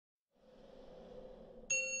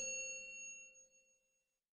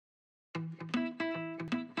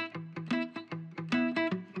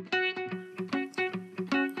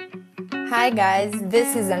Hi guys,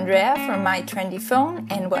 this is Andrea from MyTrendyPhone,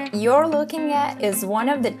 and what you're looking at is one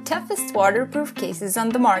of the toughest waterproof cases on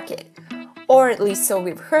the market. Or at least so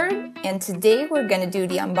we've heard, and today we're gonna do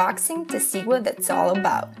the unboxing to see what that's all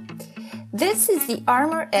about. This is the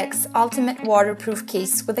Armor X Ultimate Waterproof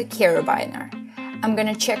Case with a carabiner. I'm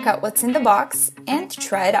gonna check out what's in the box and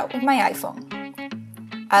try it out with my iPhone.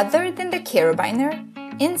 Other than the carabiner,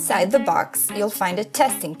 inside the box you'll find a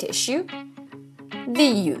testing tissue, the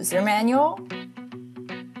user manual,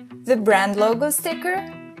 the brand logo sticker,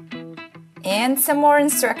 and some more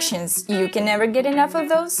instructions. You can never get enough of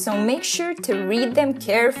those, so make sure to read them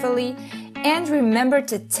carefully and remember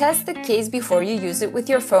to test the case before you use it with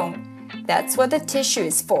your phone. That's what the tissue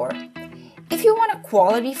is for. If you want a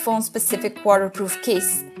quality phone-specific waterproof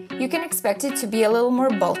case, you can expect it to be a little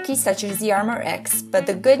more bulky, such as the Armor X, but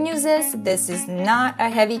the good news is this is not a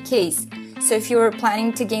heavy case. So if you were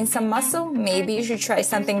planning to gain some muscle, maybe you should try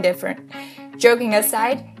something different. Joking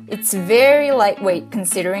aside, it's very lightweight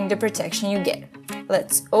considering the protection you get.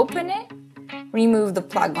 Let's open it, remove the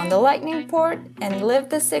plug on the lightning port, and lift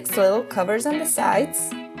the 6 little covers on the sides.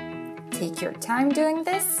 Take your time doing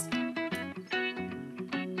this.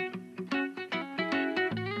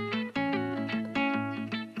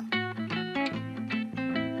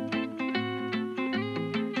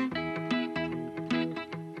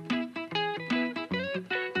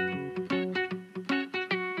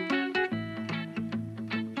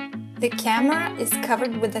 The camera is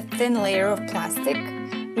covered with a thin layer of plastic.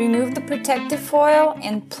 Remove the protective foil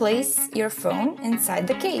and place your phone inside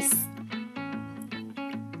the case.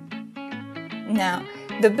 Now,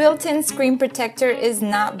 the built-in screen protector is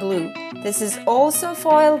not blue. This is also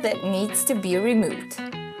foil that needs to be removed.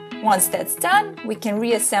 Once that's done, we can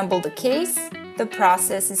reassemble the case. The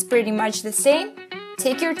process is pretty much the same.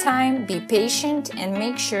 Take your time, be patient, and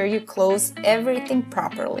make sure you close everything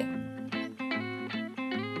properly.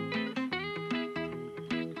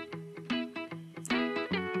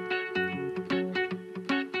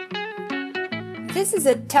 This is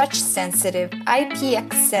a touch-sensitive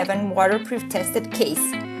IPX7 waterproof tested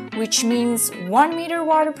case, which means 1 meter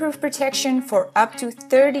waterproof protection for up to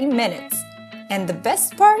 30 minutes. And the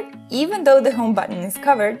best part, even though the home button is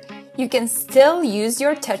covered, you can still use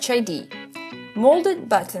your Touch ID. Molded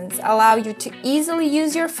buttons allow you to easily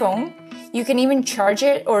use your phone. You can even charge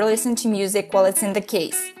it or listen to music while it's in the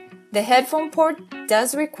case. The headphone port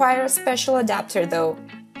does require a special adapter though.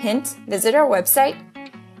 Hint, visit our website.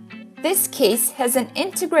 This case has an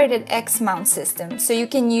integrated X mount system, so you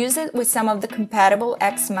can use it with some of the compatible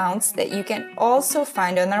X mounts that you can also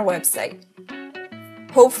find on our website.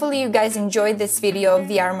 Hopefully you guys enjoyed this video of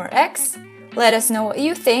the Armor X. Let us know what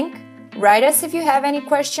you think, write us if you have any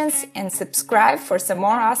questions, and subscribe for some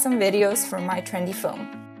more awesome videos from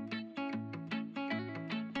MyTrendyPhone.